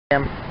Oh,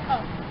 you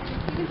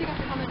can take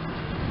off your helmet.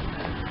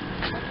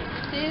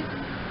 This is the,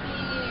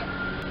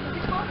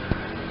 what's it called?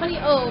 Honey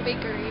O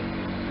Bakery.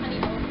 Honey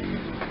O.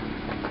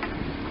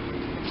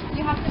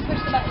 You have to push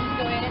the button to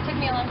go in. It took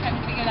me a long time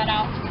to figure that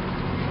out.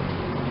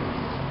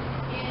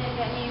 And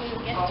then you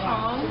get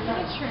tongs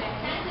and a tray.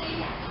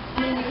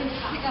 And then you can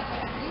pick up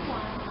whatever you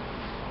want.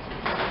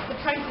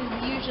 The price is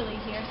usually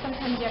here.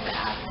 Sometimes you have to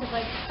ask, because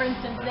like, for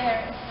instance,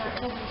 there,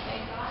 it's not doesn't say.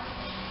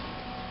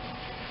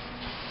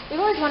 We've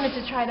always wanted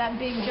to try that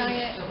big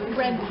giant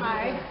bread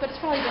pie, but it's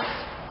probably just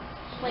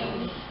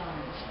plain.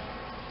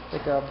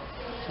 Like a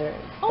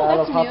Oh,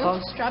 that's new.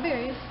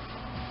 Strawberries.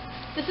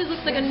 This looks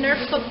like a Nerf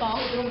football.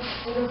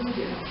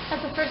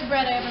 That's the first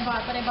bread I ever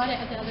bought, but I bought it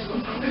at the other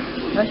company.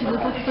 Actually,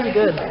 this looks pretty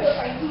good.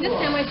 This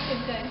sandwich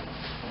is good.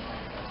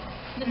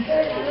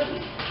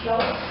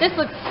 This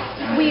looks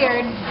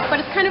weird, but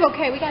it's kind of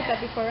okay. We got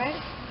that before, right?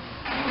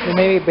 There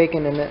may be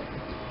bacon in it.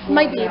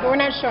 Might be, but we're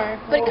not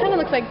sure. But it kind of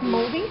looks like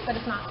moldy, but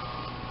it's not.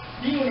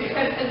 This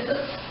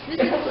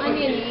is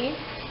oniony.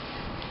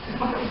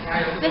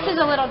 This is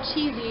a little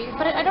cheesy,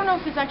 but I don't know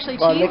if it's actually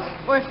cheese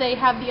or if they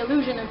have the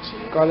illusion of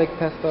cheese. Garlic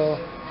pesto.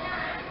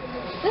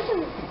 This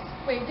is.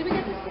 Wait, did we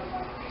get this?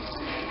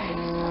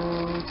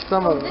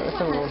 Some of This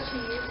it. one has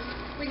cheese.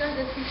 We got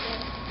this before.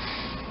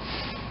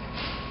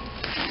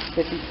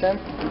 50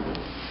 cents.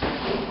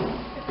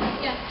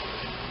 Yeah.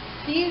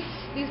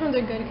 These ones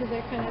are good because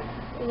they're kind of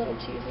a little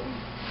cheesy.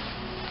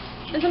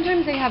 And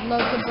sometimes they have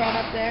loaves of bread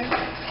up there.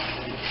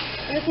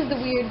 And this is the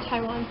weird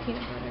Taiwan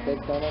peanut butter. Big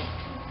donut.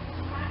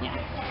 Yeah.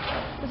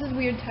 This is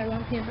weird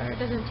Taiwan peanut butter. It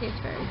doesn't taste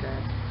very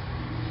good.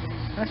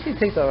 Actually, it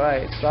tastes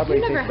alright. Strawberry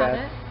You've never tastes had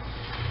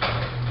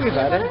bad. it? We've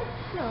had it.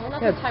 No,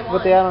 not Yeah, the Taiwan.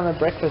 what they add on a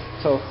breakfast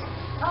toast.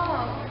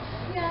 Oh,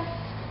 yeah.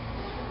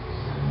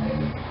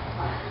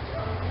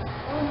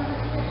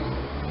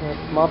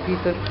 A small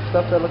piece of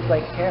stuff that looks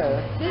like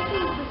hair. This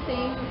is the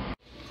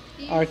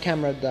same. Our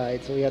camera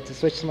died, so we had to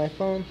switch to my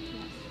phone.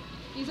 Yes.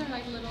 These are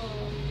like little,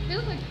 they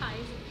look like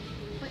pies,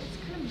 but it's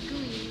kind of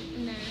gooey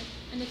in there,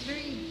 and it's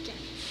very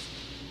dense.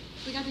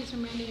 We got these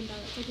from Randy and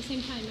Bella. It's like the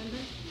same time, remember?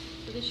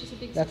 So this is just a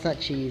big. That's not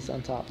cheese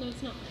on top. No,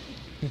 it's not.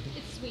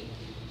 It's sweet.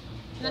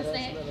 And that's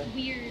the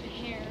weird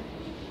hair.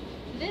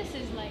 This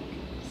is like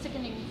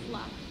sickening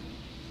fluff.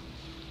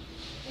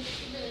 It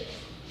really is.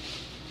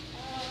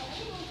 I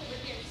don't know what's over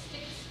here.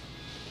 Sticks.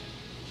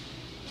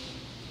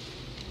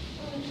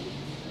 Oh,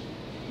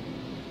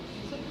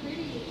 so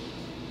pretty.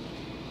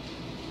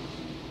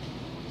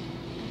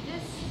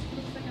 This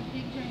looks like a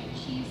big giant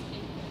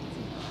cheesecake.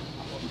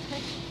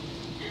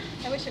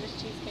 I wish it was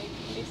cheesecake.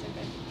 It'd be so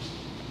good.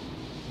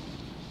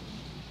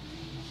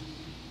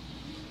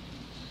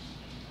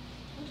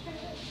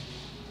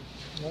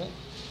 What?